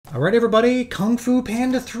Alright everybody, Kung Fu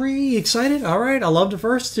Panda 3, excited? Alright, I love the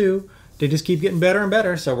first two. They just keep getting better and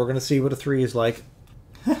better, so we're going to see what a 3 is like.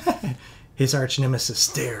 His arch nemesis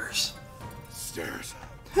Stairs. Stairs.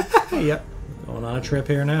 Yep, going on a trip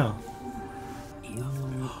here now.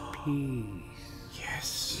 Inner peace.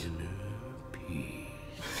 Yes. Inner peace.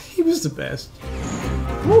 He was the best.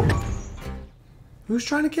 Woo. Who's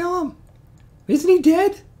trying to kill him? Isn't he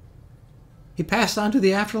dead? He passed on to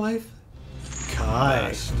the afterlife? Kai.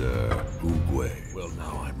 Master Oogway. Well,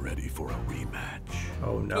 now I'm ready for a rematch.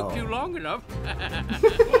 Oh no. Took you long enough.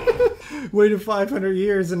 Waited 500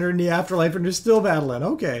 years and they're in the afterlife and they're still battling.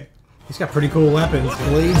 Okay. He's got pretty cool weapons.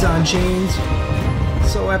 Blades on chains.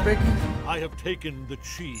 So epic. I have taken the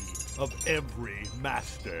chi of every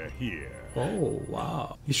master here. Oh,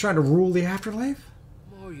 wow. He's trying to rule the afterlife?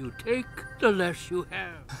 The more you take, the less you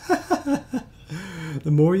have.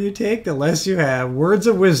 The more you take, the less you have. Words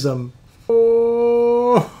of wisdom.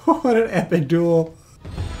 Oh, what an epic duel.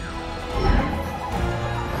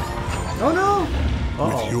 Oh no!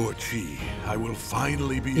 Uh-oh. With your chi, I will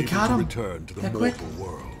finally be able to return to the mortal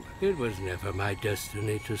world. It was never my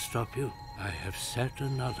destiny to stop you. I have set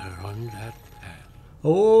another on that path.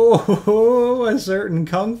 Oh, a certain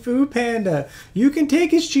Kung Fu Panda. You can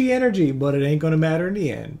take his chi energy, but it ain't gonna matter in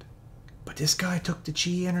the end. But this guy took the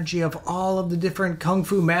chi energy of all of the different Kung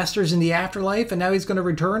Fu masters in the afterlife, and now he's gonna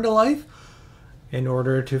return to life in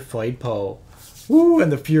order to fight Po. Woo,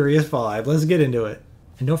 and the Furious Five. Let's get into it.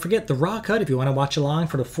 And don't forget the raw cut if you want to watch along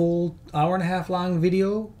for the full hour-and-a-half long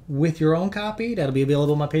video with your own copy. That'll be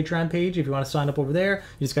available on my Patreon page if you want to sign up over there.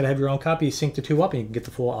 You just got to have your own copy. You sync the two up and you can get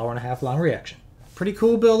the full hour-and-a-half long reaction. Pretty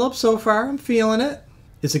cool build-up so far. I'm feeling it.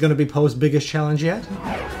 Is it going to be Po's biggest challenge yet?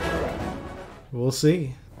 We'll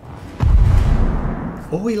see.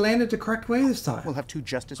 Oh, he landed the correct way this time. We'll have 2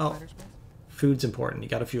 justice platters. Food's important. You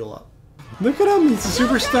got to fuel up. Look at him. He's a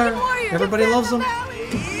superstar. Everybody loves him.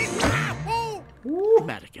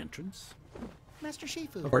 Dramatic entrance. Master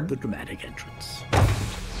Shifu. Or The dramatic entrance.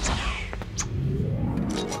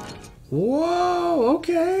 whoa,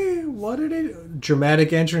 okay. What did he do?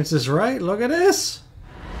 Dramatic entrance is right. Look at this.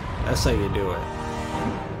 That's how you do it.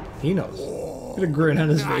 He knows. Get a grin on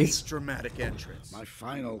his face. Dramatic entrance. My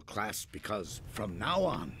final class, because from now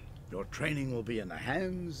on, your training will be in the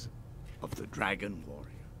hands of the Dragon Warrior.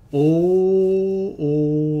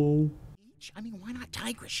 Oh. I mean, why not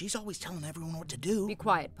Tigress? She's always telling everyone what to do. Be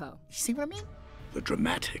quiet, Po. You see what I mean? The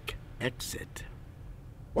dramatic exit.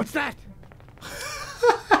 What's that?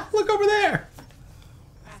 Look over there.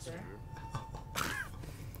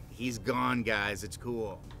 He's gone, guys. It's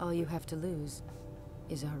cool. All you have to lose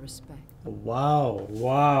is our respect. Wow,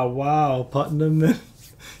 wow, wow. Putting him in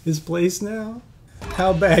his place now?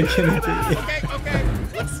 How bad can it be? Okay.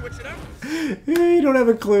 Let's switch it up. You don't have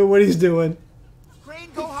a clue what he's doing.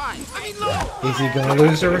 Crane, go high. I mean, low. Is he gonna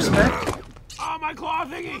lose the respect? Oh, my claw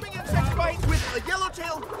thingy! Coming in sex fight with a yellow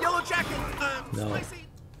tail, yellow jacket. No. Spicy.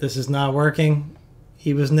 This is not working.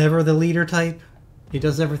 He was never the leader type. He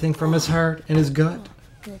does everything from his heart and his gut.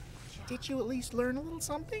 Did you at least learn a little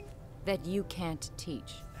something? That you can't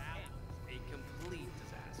teach. A complete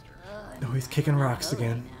disaster. Oh, he's kicking rocks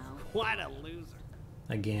again. What a loser.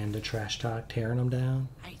 Again, the trash talk tearing him down.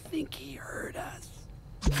 I think he heard us.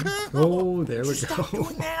 Oh, there we Stop go.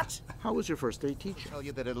 doing that. How was your first day teaching? Tell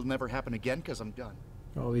you that it'll never happen again because I'm done.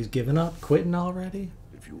 Oh, he's giving up, quitting already?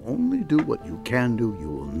 If you only do what you can do, you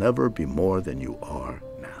will never be more than you are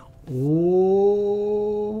now.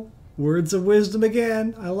 Oh, words of wisdom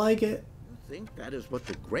again. I like it. You think that is what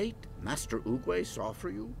the great Master Oogway saw for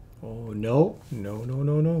you? Oh, no. No, no,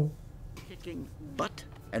 no, no. Kicking butt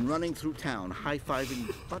and running through town,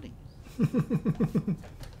 high-fiving bunnies.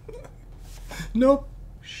 Nope.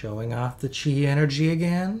 Showing off the chi energy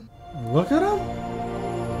again. Look at him.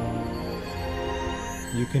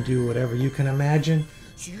 You can do whatever you can imagine.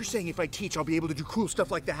 So you're saying if I teach, I'll be able to do cool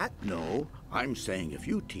stuff like that? No, I'm saying if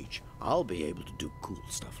you teach, I'll be able to do cool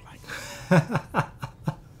stuff like that.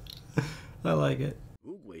 I like it.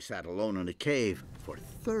 Oogway sat alone in a cave for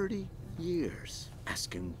 30 years,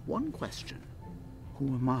 asking one question. Who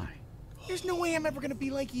am I? There's no way I'm ever gonna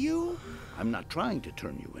be like you. I'm not trying to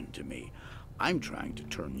turn you into me. I'm trying to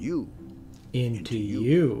turn you Into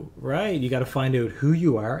you. Right. You got to find out who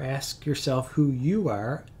you are. Ask yourself who you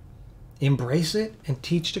are. Embrace it and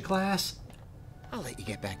teach the class. I'll let you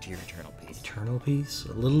get back to your eternal peace. Eternal peace.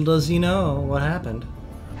 Little does he know what happened.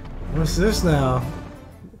 What's this now?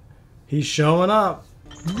 He's showing up.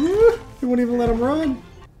 He won't even let him run.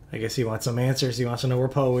 I guess he wants some answers. He wants to know where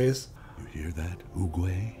Po is. You hear that,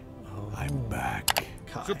 Oogway? Oh. I'm back.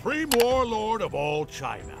 Kai. Supreme Warlord of all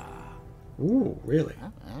China. Ooh, really?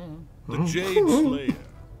 The Jade Slayer.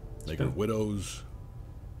 Your widows.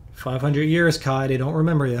 500 years, Kai. They don't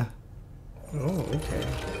remember you. Oh, okay.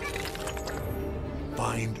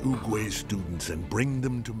 Find Oogway's students and bring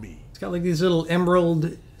them to me. It's got like these little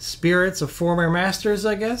emerald spirits of former masters,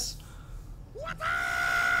 I guess.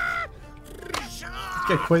 It's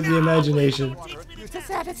got quite the imagination. Just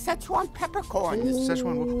added Szechuan peppercorn.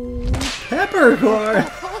 Peppercorn!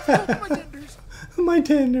 My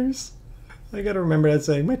tenders. I gotta remember that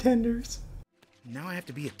saying. My tenders. Now I have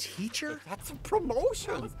to be a teacher? That's a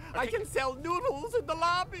promotion. I can sell noodles in the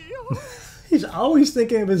lobby. He's always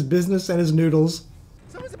thinking of his business and his noodles.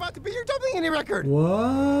 Someone's about to beat your jumping record.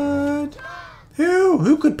 What? Who?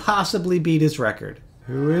 Who could possibly beat his record?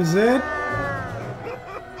 Who is it?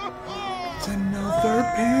 It's another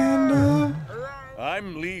panda.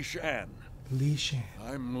 I'm Li Shan. Li Shan.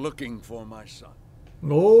 I'm looking for my son.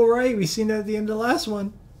 All right, we seen that at the end of the last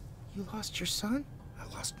one. You lost your son? I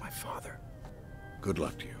lost my father. Good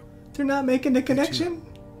luck to you. They're not making the connection.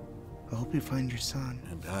 I hope you find your son.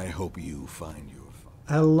 And I hope you find your father.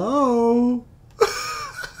 Hello.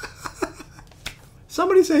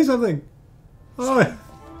 Somebody say something. Oh,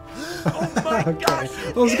 my okay. gosh,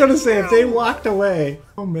 I was gonna say if they walked away.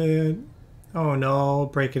 Oh man. Oh no,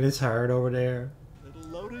 breaking his heart over there. Little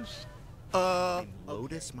Lotus?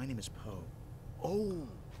 Lotus? My name is Poe. Oh,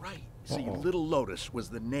 right. See, Little Lotus was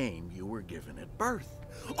the name you were given at birth.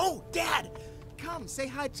 Oh, Dad! Come, say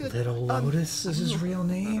hi to... Little Lotus is his real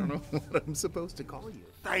name. I don't know what I'm supposed to call you.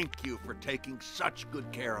 Thank you for taking such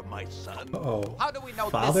good care of my son. Uh-oh. How do we know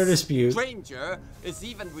Father this dispute. stranger is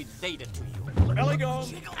even related to you?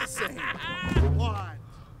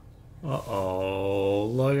 Uh-oh.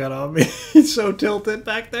 Look at him. He's so tilted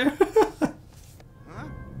back there.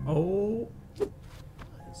 Oh.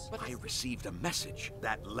 I received a message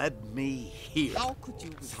that led me here. How could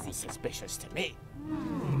you sound suspicious to me?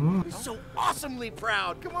 So awesomely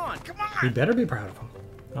proud. Come on, come on. You better be proud of him.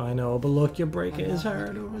 I know, but look, you're breaking his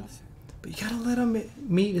heart over this. But you gotta let him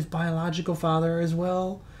meet his biological father as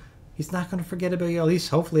well. He's not gonna forget about you. At least,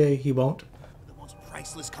 hopefully, he won't. The most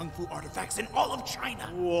priceless kung fu artifacts in all of China.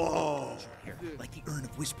 Whoa. Like the urn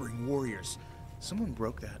of whispering warriors. Someone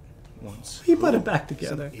broke that once. He put it back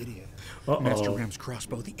together. Some idiot. Uh-oh. Master Ram's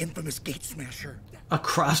crossbow, the infamous gate smasher. A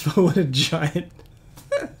crossbow with a giant.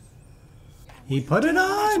 He put it I'm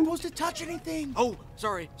not on. supposed to touch anything. Oh,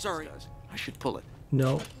 sorry. I should pull it.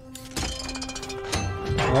 No.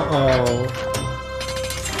 Uh-oh.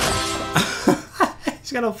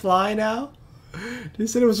 He's gonna fly now? They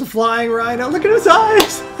said it was a flying rhino. Look at his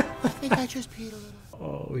eyes! I think I just peed a little.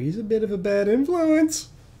 Oh, he's a bit of a bad influence.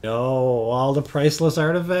 No, all the priceless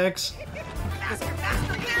artifacts.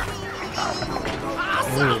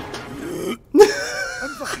 Oh.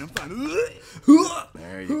 I'm fine.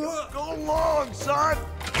 There you go. Go along, son!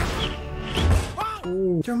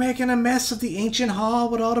 Ooh. They're making a mess of the ancient hall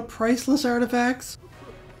with all the priceless artifacts.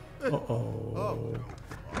 Uh-oh.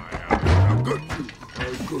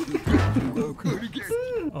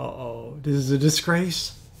 Uh-oh. This is a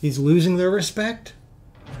disgrace. He's losing their respect.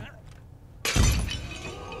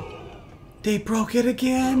 They broke it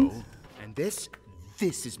again. And this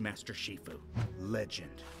is Master Shifu.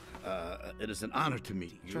 Legend. It is an honor to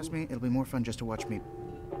meet you. Trust me, it'll be more fun just to watch me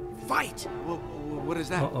fight. What is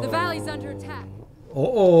that? The valley's under attack.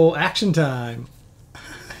 Uh-oh, action time.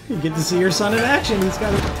 You get to see your son in action. He's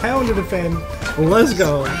got a town to defend. Well, let's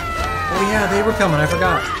go. Oh yeah, they were coming. I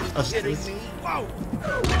forgot.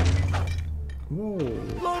 Whoa.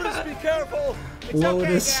 Lotus, be careful. It's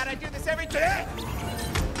Lotus. okay, Dad. I do this every day.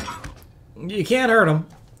 You can't hurt him.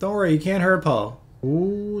 Don't worry, you can't hurt Paul.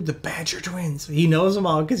 Ooh, the Badger twins. He knows them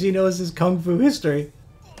all because he knows his kung fu history.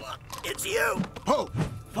 It's you. Oh,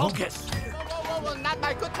 focus! Whoa, not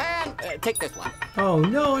my good hand. Take this one. Oh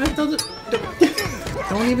no, that doesn't.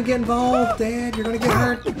 Don't even get involved, Dad. You're gonna get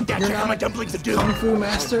hurt. You're Check out my not a dumplings of doom. kung fu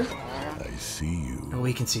master. I see you. Oh,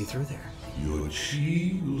 we can see through there. Your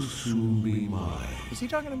chi will soon be mine. Is he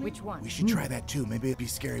talking to me? Which one? We should try that too. Maybe it'd be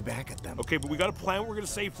scary back at them. Okay, but we got a plan what we're gonna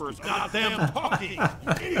say first. Goddamn talking!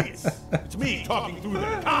 Idiots! It's me talking through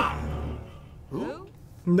there. Who?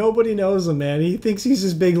 Nobody knows him, man. He thinks he's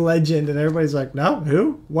this big legend, and everybody's like, no,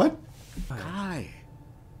 who? What? Kai.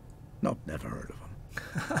 No, never heard of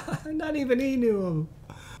him. Not even he knew him.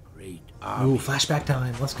 Great. Ooh, flashback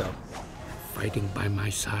time. Let's go. Fighting by my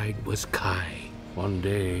side was Kai. One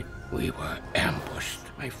day, we were ambushed.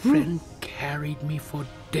 My friend carried me for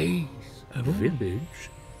days. A village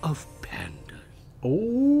of pandas.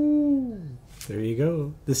 Oh, there you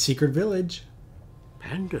go. The secret village.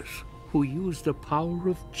 Pandas who used the power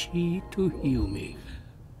of chi to heal me.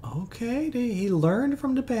 Okay, he learned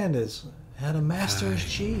from the pandas How to master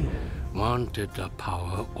his chi. Wanted the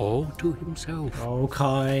power all to himself. Oh,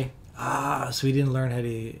 Kai. So he didn't learn how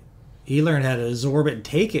to... He learned how to absorb it and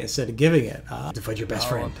take it instead of giving it. To fight your best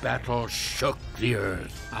friend. Our battle shook the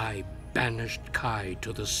earth. I banished Kai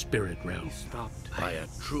to the spirit realm. Stopped by a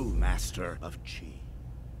true master of chi.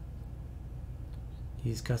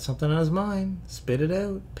 He's got something on his mind. Spit it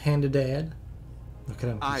out, Panda Dad. Look at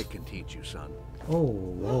him. I can teach you, son. Oh,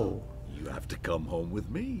 whoa. You have to come home with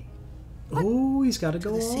me. Oh, he's got to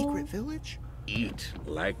go the home. secret village? Eat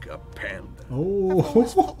like a panda. Oh. I've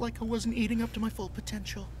always felt like I wasn't eating up to my full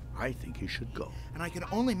potential. I think you should go. And I can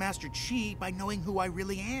only master chi by knowing who I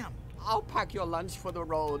really am. I'll pack your lunch for the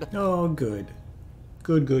road. Oh, good.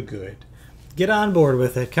 Good. Get on board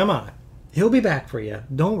with it. Come on. He'll be back for you.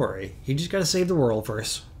 Don't worry. You just got to save the world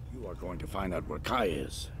first. You are going to find out where Kai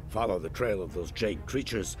is. Follow the trail of those jade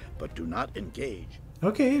creatures, but do not engage.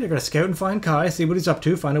 Okay, they're going to scout and find Kai, see what he's up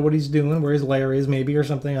to, find out what he's doing, where his lair is maybe or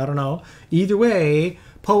something, I don't know. Either way,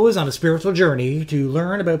 Po is on a spiritual journey to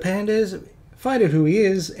learn about pandas, find out who he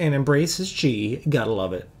is, and embrace his chi. Gotta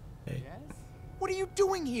love it. Hey. Yes? What are you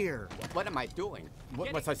doing here? What am I doing?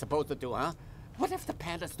 What was I supposed to do, huh? What if the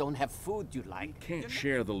pandas don't have food you like? Can't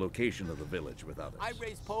share the location of the village with others. I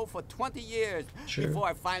raised Po for 20 years Sure. before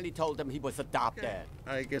I finally told him he was adopted.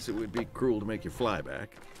 I guess it would be cruel to make you fly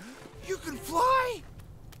back. You can fly?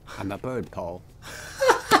 I'm a bird, Po.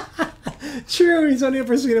 True, he's only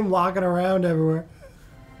ever seen him walking around everywhere.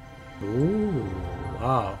 Ooh,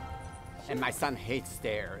 wow. And my son hates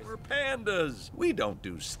stairs. We're pandas. We don't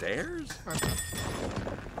do stairs.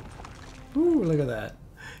 Ooh, look at that.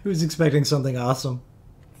 He was expecting something awesome.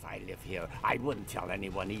 If I live here, I wouldn't tell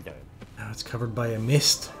anyone either. Now it's covered by a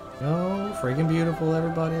mist. Oh, freaking beautiful,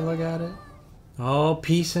 everybody. Look at it. Oh,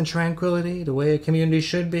 peace and tranquility, the way a community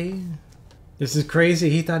should be. This is crazy.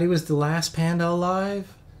 He thought he was the last panda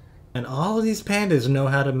alive. And all of these pandas know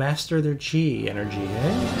how to master their chi energy,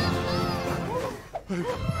 eh?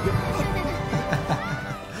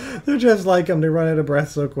 They're just like him. They run out of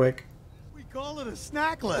breath so quick. We call it a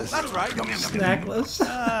snackless. That's right. Snackless.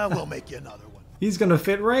 We'll make you another one. He's gonna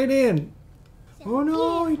fit right in. Oh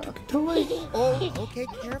no, he took a toy. Oh, okay,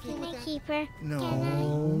 careful with Can I that. keep her?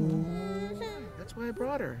 No. That's why I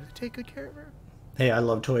brought her. Take good care of her. Hey, I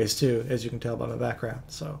love toys too, as you can tell by my background.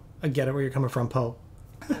 So I get it where you're coming from, Po.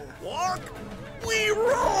 Walk, we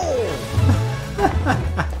roll!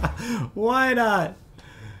 Why not?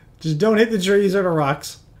 Just don't hit the trees or the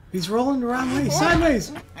rocks. He's rolling the wrong way.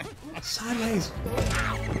 Sideways. Sideways.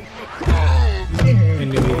 I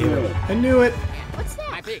knew he'd hit it. I knew it. What's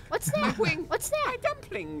that? My beak. What's My that? wing. What's that? My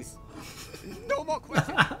dumplings. No more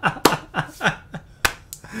questions.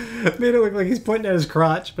 Made it look like he's pointing at his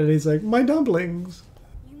crotch, but he's like, my dumplings.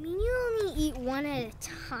 You mean you only eat one at a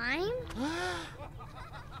time?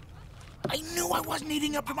 I knew I wasn't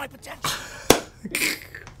eating up to my potential.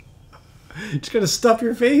 You just gotta stuff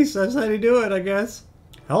your face. That's how you do it, I guess.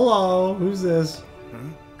 Hello, who's this?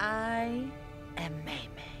 I am May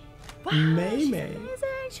May. Wow, May May. She's amazing.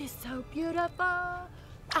 She's so beautiful.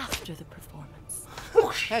 After the performance.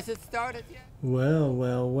 Has it started yet?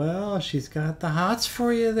 Well, she's got the hots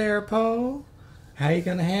for you there, Po. How you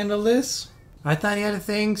gonna handle this? I thought you had a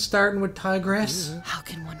thing starting with tigress. How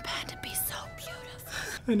can one panda be so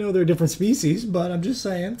beautiful? I know they're different species, but I'm just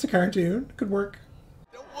saying, it's a cartoon. Could work.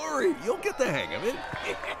 Don't worry, you'll get the hang of it.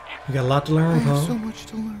 You got a lot to learn, Po. So much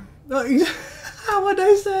to learn. What'd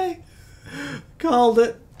I say? Called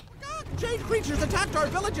it. Jade creatures attacked our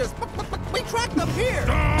villages. We tracked them here.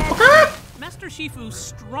 Master Shifu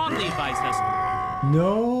strongly advised us.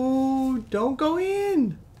 No, don't go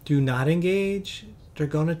in. Do not engage. They're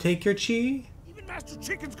gonna take your chi. Even Master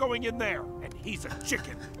Chicken's going in there, and he's a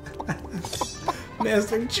chicken.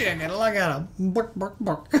 Master Chicken, look at him. Bark, bark,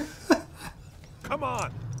 bark. Come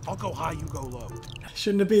on. I'll go high, you go low.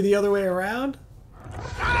 Shouldn't it be the other way around?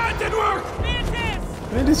 Ah, it didn't work!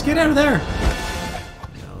 Mantis! Mantis, get out of there!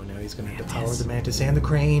 No, he's gonna have to power the Mantis and the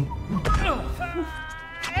crane.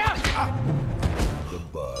 The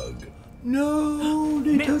bug. No,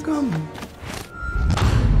 they took him.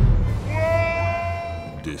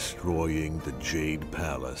 Destroying the Jade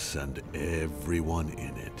Palace and everyone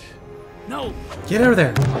in it. No! Get out of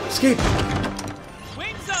there. Escape.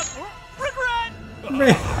 Wings up! Regret!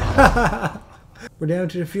 We're down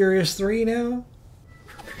to the Furious 3 now.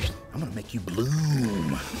 I'm gonna make you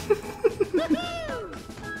bloom.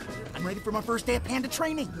 I'm ready for my first day of panda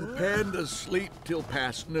training. Pandas sleep till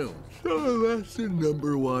past noon. So lesson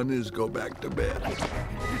number 1 is go back to bed.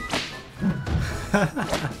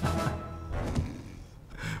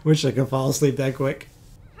 Wish I could fall asleep that quick.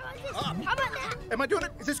 How about that? Am I doing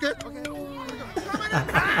it? Is this good? Okay.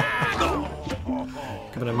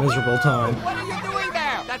 Having a miserable time. What are you doing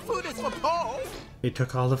there? That food is for Poe. He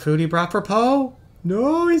took all the food he brought for Poe.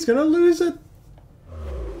 No, he's gonna lose it.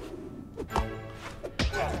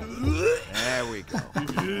 There we go.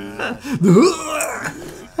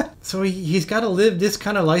 So he's got to live this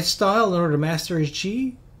kind of lifestyle in order to master his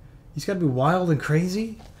chi? He's got to be wild and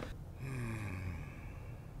crazy?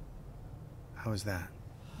 How was that?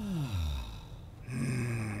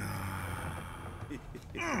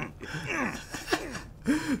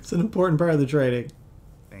 It's an important part of the training.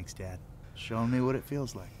 Thanks, Dad. Showing me what it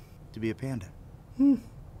feels like to be a panda. Ready?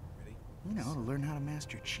 You know, to learn how to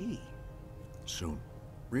master chi. Soon.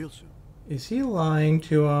 Real soon. Is he lying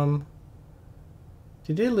to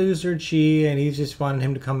Did they lose their chi and he's just wanting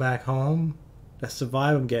him to come back home? That's the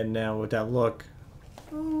vibe I'm getting now with that look.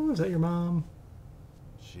 Oh, is that your mom?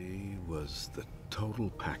 She was the total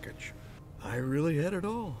package. I really had it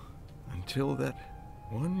all. Until that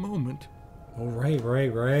one moment. Oh,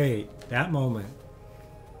 right. That moment.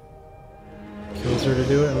 Kills her to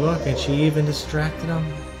do it. Look, and she even distracted him.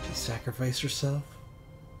 She sacrificed herself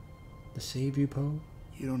to save you, Poe.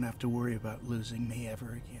 You don't have to worry about losing me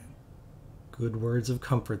ever again. Good words of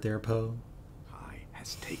comfort there, Poe. Kai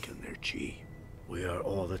has taken their chi. We are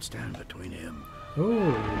all that stand between him.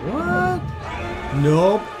 Oh, what?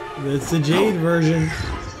 Nope. That's the Jade version.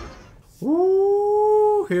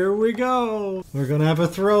 Ooh, here we go. We're gonna have a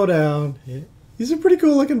throwdown. He's a pretty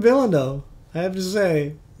cool looking villain, though. I have to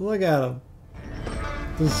say. Look at him.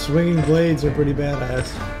 The swinging blades are pretty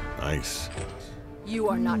badass. Nice. You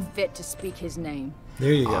are not fit to speak his name.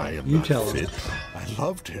 There you go. I am You not tell fit. him. I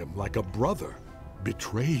loved him like a brother.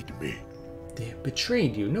 Betrayed me. They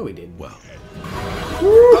betrayed you. No, he didn't. Well,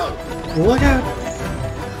 Woo! Look out!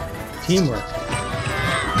 Teamwork.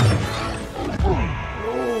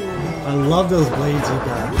 I love those blades you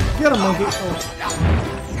got. Get him, monkey.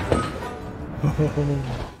 Oh.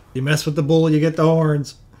 You mess with the bull, you get the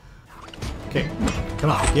horns. Okay, come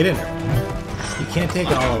on, get in there. You can't take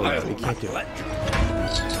all of it. You can't do it.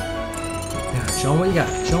 Now, show him what you got.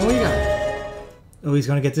 Show him what you got. Oh, he's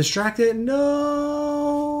gonna get distracted.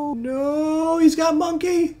 No, no, he's got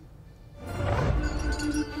monkey.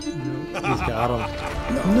 He's got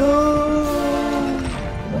him. No!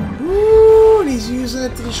 Ooh, and he's using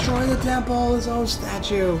it to destroy the temple, his own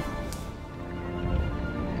statue.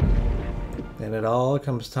 And it all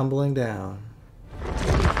comes tumbling down.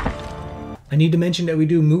 I need to mention that we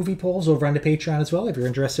do movie polls over on the Patreon as well. If you're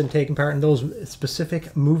interested in taking part in those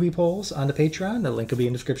specific movie polls on the Patreon, the link will be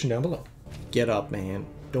in the description down below. Get up, man.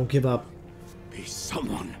 Don't give up. Be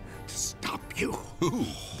someone to stop you. who?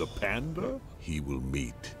 The panda? He will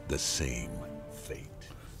meet the same fate.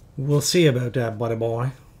 We'll see about that, buddy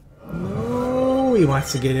boy. No, he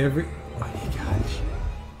wants to get every... Oh my gosh.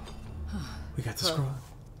 We got the scroll.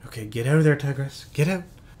 Okay, get out of there, Tigress. Get out.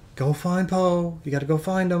 Go find Poe. You gotta go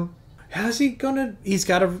find him. How's he gonna... He's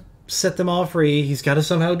gotta set them all free. He's gotta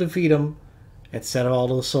somehow defeat them and set all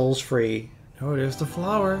those souls free. Oh, there's the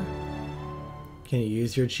flower. Can you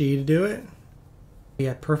use your chi to do it? Be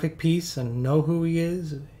at perfect peace and know who he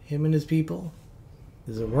is, him and his people.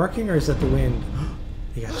 Is it working or is that the wind?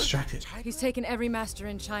 He got distracted. He's taken every master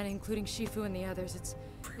in China, including Shifu and the others. It's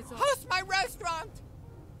Host my restaurant!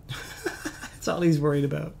 That's all he's worried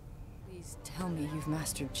about. Please tell me you've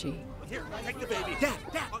mastered Chi. Here, take the baby. Dad,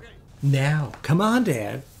 Dad. Okay. Now, come on,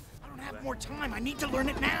 Dad. I don't have more time. I need to learn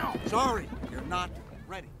it now. Sorry, you're not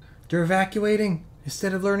ready. They're evacuating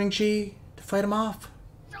instead of learning Chi to fight him off.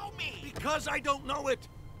 Show me. Because I don't know it.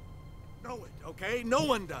 Know it, okay? No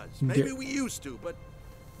one does. Maybe we used to, but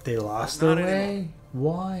They lost Not their way? anymore.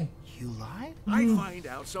 Why? You lied? I find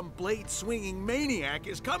out some blade-swinging maniac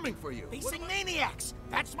is coming for you. Facing maniacs.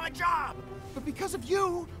 That's my job. But because of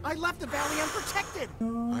you, I left the valley unprotected.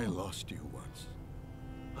 I lost you once.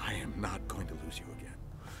 I am not going to lose you again.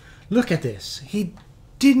 Look at this. He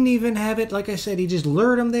didn't even have it. Like I said, he just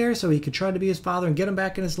lured him there so he could try to be his father and get him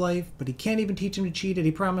back in his life. But he can't even teach him to cheat that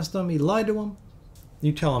he promised him. He lied to him.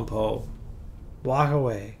 You tell him, Poe. Walk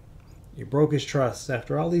away. You broke his trust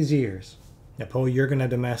after all these years. Now, Poe, you're going to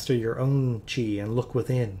have to master your own chi and look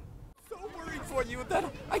within. So worried for you that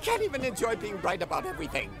I can't even enjoy being right about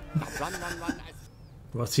everything. Now run.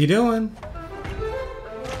 What's he doing?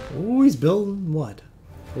 Ooh, he's building what?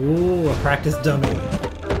 Ooh, a practice dummy.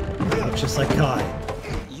 Just like Kai.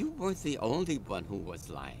 You weren't the only one who was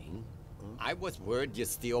lying. I was worried you'd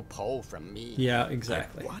steal Poe from me. Yeah,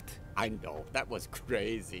 exactly. What? I know, that was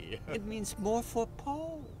crazy. It means more for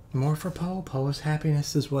Poe. More for Poe. Poe's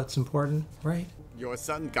happiness is what's important, right? Your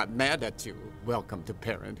son got mad at you. Welcome to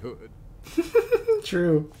parenthood.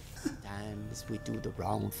 True. Sometimes we do the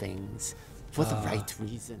wrong things for the right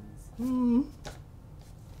reasons.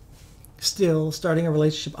 Still, starting a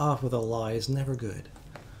relationship off with a lie is never good.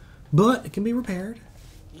 But it can be repaired.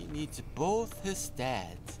 He needs both his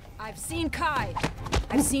dads. I've seen Kai.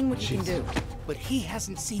 I've seen what he can do. But he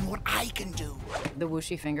hasn't seen what I can do. The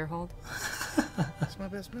whooshy finger hold? That's my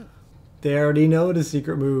best move. They already know the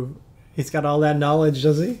secret move. He's got all that knowledge,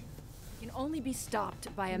 does he? Can only be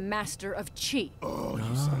stopped by a master of chi. Oh,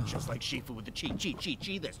 you sound just like Shifu with the chi, chi, chi,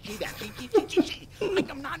 chi, this, chi, that, chi, chi, chi, chi, chi.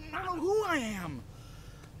 Like I don't know who I am.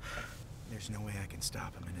 There's no way I can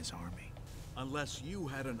stop him in his army. Unless you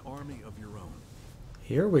had an army of your own.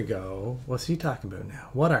 Here we go. What's he talking about now?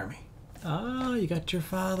 What army? Ah, you got your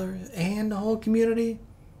father and the whole community.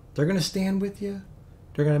 They're going to stand with you.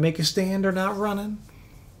 They're going to make a stand. They're not running.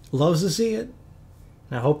 Loves to see it.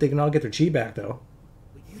 I hope they can all get their chi back, though.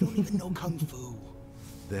 But you don't even know Kung Fu.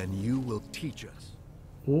 Then you will teach us.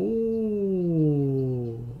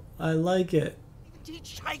 Ooh, I like it.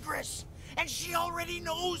 Teach Tigress, and she already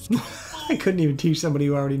knows Kung Fu. I couldn't even teach somebody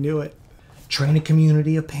who already knew it. Train a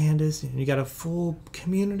community of pandas, and you got a full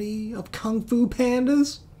community of Kung Fu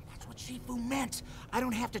pandas? That's what Shifu meant. I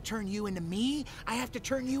don't have to turn you into me. I have to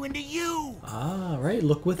turn you into you. Ah, right.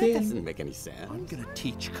 Look That within. doesn't make any sense. I'm gonna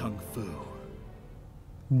teach Kung Fu.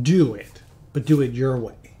 Do it, but do it your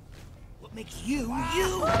way. What makes you,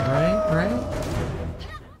 you? Right?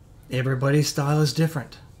 Everybody's style is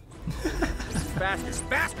different. Faster,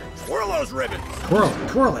 faster! Twirl those ribbons!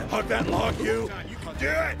 Twirl it. Hug that log, you! You can do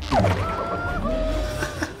it!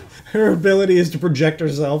 Her ability is to project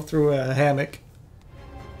herself through a hammock.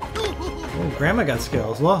 Oh, Grandma got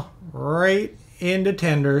skills. Look, right into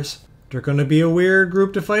tenders. They're going to be a weird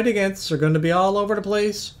group to fight against. They're going to be all over the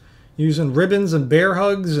place, using ribbons and bear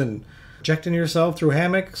hugs and projecting yourself through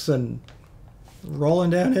hammocks and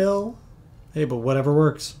rolling downhill. Hey, but whatever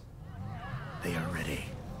works. They are ready.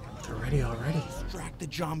 They're ready already. Distract the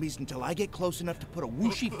zombies until I get close enough to put a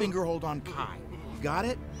whooshy finger hold on Kai. Got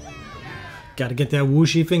it? Got to get that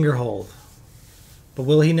whooshy finger hold. But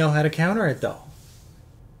will he know how to counter it, though?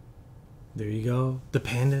 There you go. The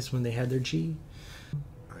pandas when they had their chi.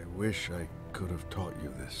 I wish I could have taught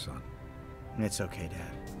you this, son. It's okay,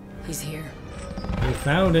 Dad. He's here. He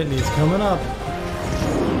found it and he's coming up.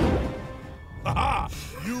 Aha!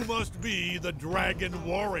 You must be the Dragon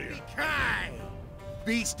Warrior. Kai!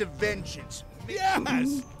 Beast of Vengeance.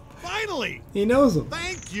 Yes! Finally! He knows him.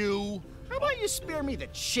 Thank you! How about you spare me the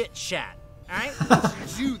chit chat? Alright?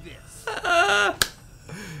 Let's do this.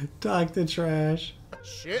 Talk the trash.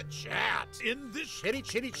 Chit chat. In this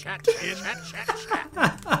Chitty-chitty chat.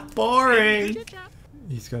 Chat. Boring.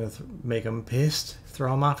 He's gonna make him pissed,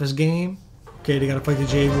 throw him off his game. Okay, they gotta fight the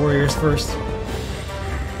Jade Warriors first. So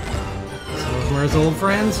those were his old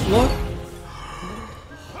friends. Look.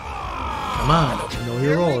 Come on, know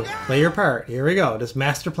your role. Play your part. Here we go. This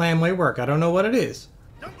master plan might work. I don't know what it is.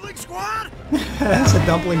 Dumpling Squad! That's a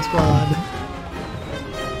dumpling squad.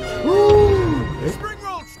 Woo! Spring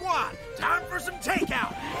Roll Squad! Time for some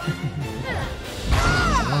takeout!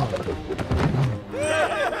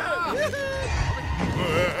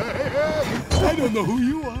 I don't know who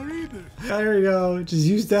you are either. There you go. Just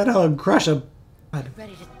use that hug. Crush him.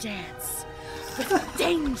 Ready to dance. With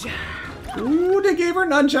danger. Ooh, they gave her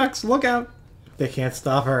nunchucks. Look out. They can't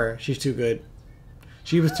stop her. She's too good.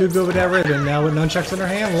 She was too good with that ribbon. Now with nunchucks in her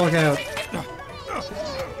hand, look out.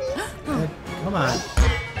 Come on.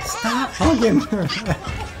 Stop hugging her.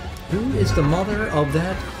 Who is the mother of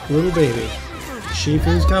that little baby?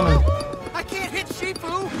 Shifu's coming. I can't hit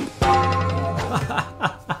Shifu!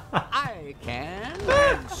 I can.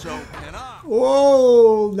 And so can I.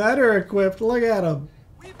 Whoa, that are equipped. Look at them.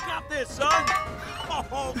 We've got this, son!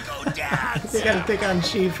 Oh, go Dad! They gotta take on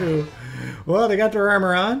Shifu. Well, they got their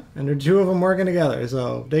armor on, and the two of them working together,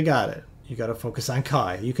 so they got it. You gotta focus on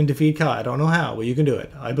Kai. You can defeat Kai. I don't know how, but you can do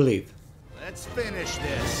it. I believe. Let's finish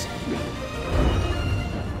this.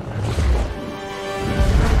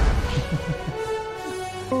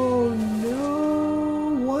 Oh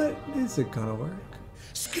no! What is it gonna work?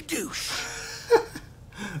 Skadoosh!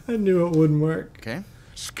 I knew it wouldn't work. Okay.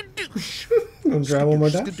 Skadoosh! Gonna try one more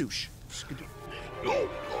time. Skadoosh! Skadoosh!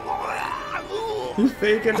 He's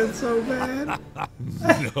faking it so bad.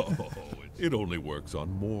 No, it only works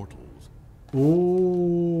on mortals.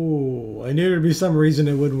 Ooh, I knew there'd be some reason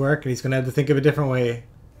it wouldn't work, and he's gonna have to think of a different way.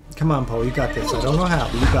 Come on, Poe, you got this. I don't know how,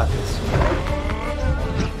 but you got this.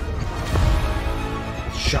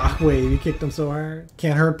 Shockwave, you kicked him so hard.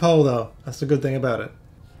 Can't hurt Poe, though. That's the good thing about it.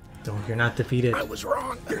 Don't, you're not defeated. I was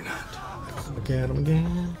wrong. You're not. Look at him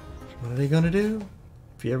again. What are they gonna do?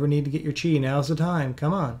 If you ever need to get your chi, now's the time.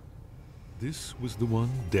 Come on. This was the one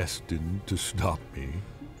destined to stop me.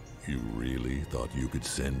 You really thought you could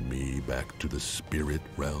send me back to the spirit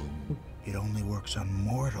realm? It only works on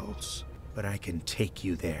mortals, but I can take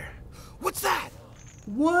you there. What's that?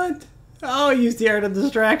 What? Oh, use the art of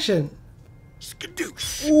distraction.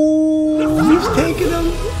 Skadoosh! Ooh, he's taking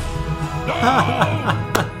him.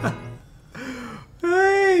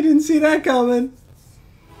 Hey, didn't see that coming.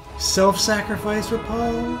 Self-sacrifice for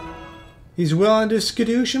Paul. He's willing to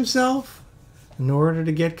skadoosh himself in order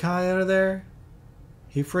to get Kai out of there.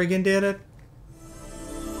 He friggin' did it.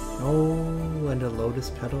 Oh, and the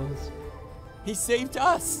lotus petals. He saved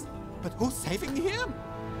us, but who's saving him?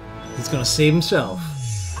 He's gonna save himself.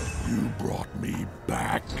 You brought me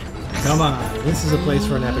back. Come on, this is a place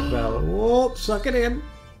for an epic battle. Whoa, suck it in.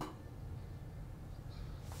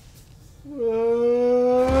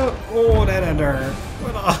 Oh, that had to hurt.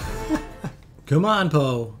 Come on,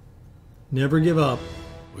 Poe. Never give up.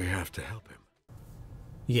 We have to help him.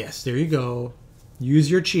 Yes, there you go. Use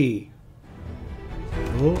your chi.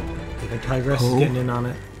 Oh, even Tigress is getting in on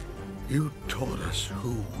it. You taught us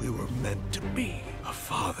who we were meant to be. A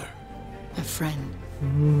father. A friend.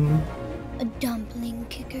 A dumpling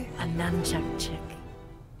kicker. A nunchuck chick.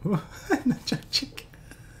 Nunchuck chick.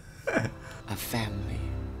 A family.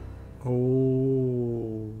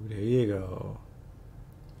 Oh, there you go.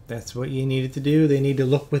 That's what you needed to do. They need to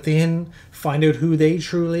look within, find out who they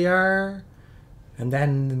truly are. And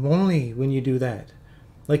then only when you do that.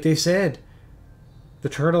 Like they said, the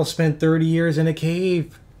turtle spent 30 years in a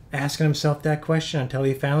cave asking himself that question until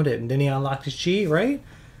he found it. And then he unlocked his chi, right?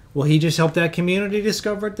 Well, he just helped that community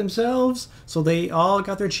discover it themselves. So they all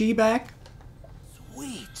got their chi back.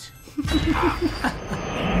 Sweet.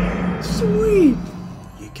 Sweet.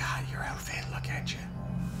 You got your outfit. Look at you.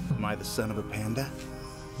 Am I the son of a panda?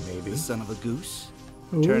 Maybe. The son of a goose?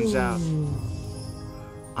 Ooh. Turns out,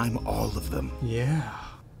 I'm all of them. Yeah.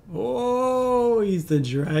 Oh, he's the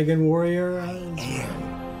dragon warrior. I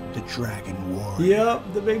am the dragon warrior.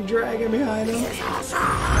 Yep, the big dragon behind him.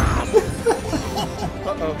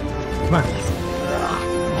 Uh-oh. Come on.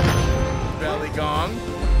 Belly gong.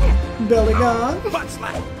 Belly gone. Butt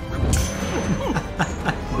slap.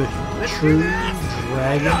 The true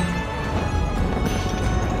dragon.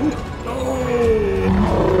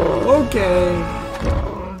 Oh,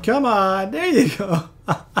 okay. Come on, there you go.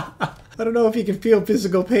 I don't know if you can feel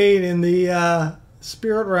physical pain in the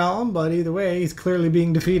spirit realm, but either way, he's clearly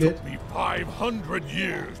being defeated. Took me 500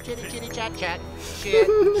 years. Chitty chitty chat chat. Chit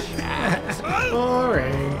chat.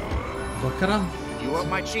 Boring. Look at him. You want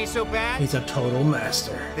my chi so bad? He's a total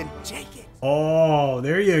master. Then take it. Oh,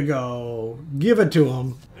 there you go. Give it to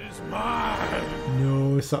him. It's mine.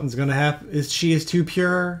 No, something's gonna happen. She is too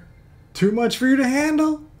pure. Too much for you to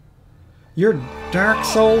handle? Your dark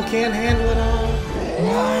soul can't handle it all.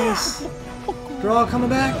 Nice. They're all coming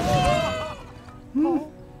back.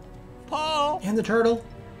 Paul! And the turtle.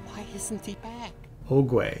 Why isn't he back?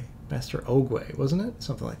 Ogwe. Master Ogwe, wasn't it?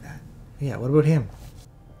 Something like that. Yeah, what about him?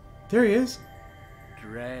 There he is.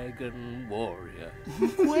 Dragon warrior.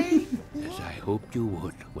 Wait. As I hoped you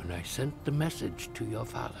would when I sent the message to your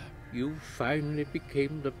father. You finally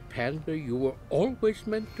became the panda you were always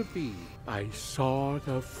meant to be. I saw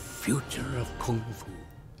the future of Kung Fu.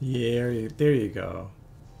 Yeah, there you go.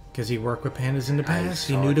 Because he worked with pandas in the past.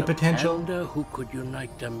 He I saw knew the potential. Panda who could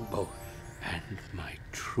unite them both. And my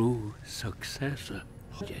true successor.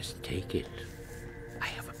 Just take it. I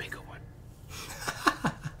have a bigger one.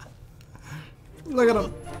 Look at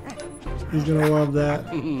him. He's gonna love that.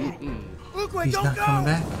 Oogway, He's don't not go! coming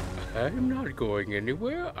back. I'm not going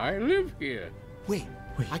anywhere. I live here. Wait,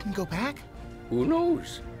 I can go back? Who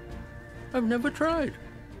knows? I've never tried.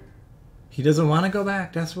 He doesn't want to go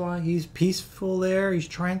back. That's why he's peaceful there. He's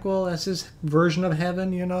tranquil. That's his version of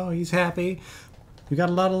heaven, you know. He's happy. You got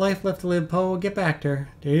a lot of life left to live, Poe. Get back there.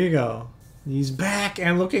 There you go. He's back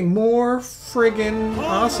and looking more friggin'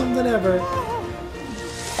 awesome than ever.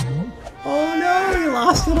 Oh no, you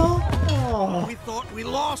lost it all. Oh. We thought we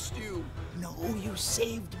lost you. No, you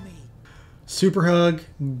saved me. Super hug.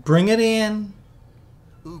 Bring it in.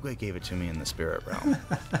 Oogway gave it to me in the spirit realm.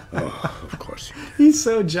 Oh, of course you did. He's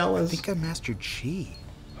so I jealous. think I mastered chi.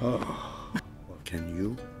 Oh. Well, can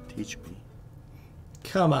you teach me?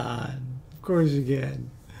 Come on. Of course you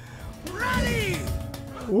can. Ready!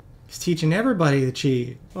 Ooh, he's teaching everybody the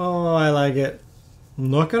chi. Oh, I like it.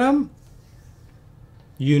 Look at him.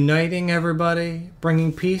 Uniting everybody.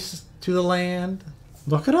 Bringing peace to the land.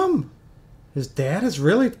 Look at him. His dad is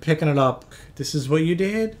really picking it up. This is what you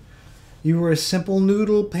did. You were a simple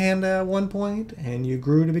noodle panda at one point, and you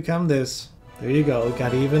grew to become this. There you go.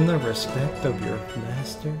 Got even the respect of your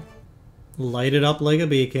master. Light it up like a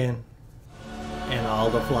beacon. And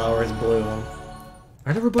all the flowers bloom.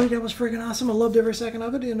 Alright, everybody, that was friggin' awesome. I loved every second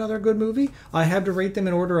of it. Another good movie. I have to rate them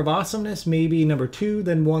in order of awesomeness. Maybe number 2,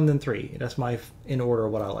 then 1, then 3. That's my in order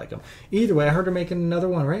of what I like them. Either way, I heard they're making another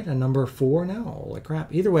one, right? A number 4 now. Holy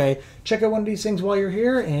crap. Either way, check out one of these things while you're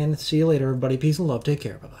here, and see you later, everybody. Peace and love. Take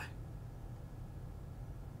care. Bye-bye.